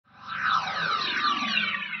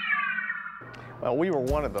Well, we were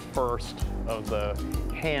one of the first of the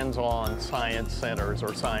hands-on science centers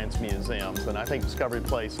or science museums, and I think Discovery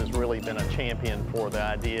Place has really been a champion for the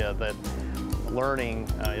idea that learning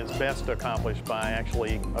is best accomplished by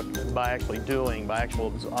actually doing, by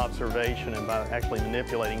actual observation, and by actually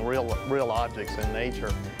manipulating real objects in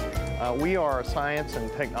nature. We are a science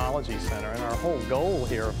and technology center, and our whole goal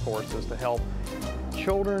here, of course, is to help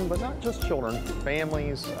children, but not just children,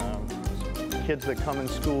 families, kids that come in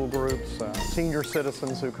school groups, senior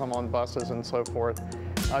citizens who come on buses and so forth,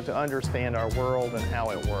 to understand our world and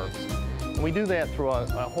how it works. And we do that through a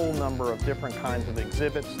whole number of different kinds of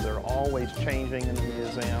exhibits. They're always changing in the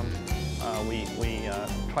museum. We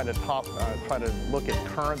try to look at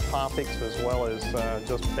current topics as well as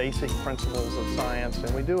just basic principles of science,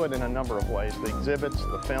 and we do it in a number of ways. The exhibits,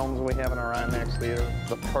 the films we have in our IMAX theater,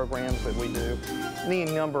 the programs that we do, any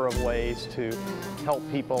number of ways to help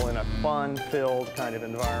people in a fun-filled kind of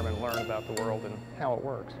environment learn about the world and how it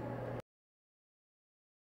works.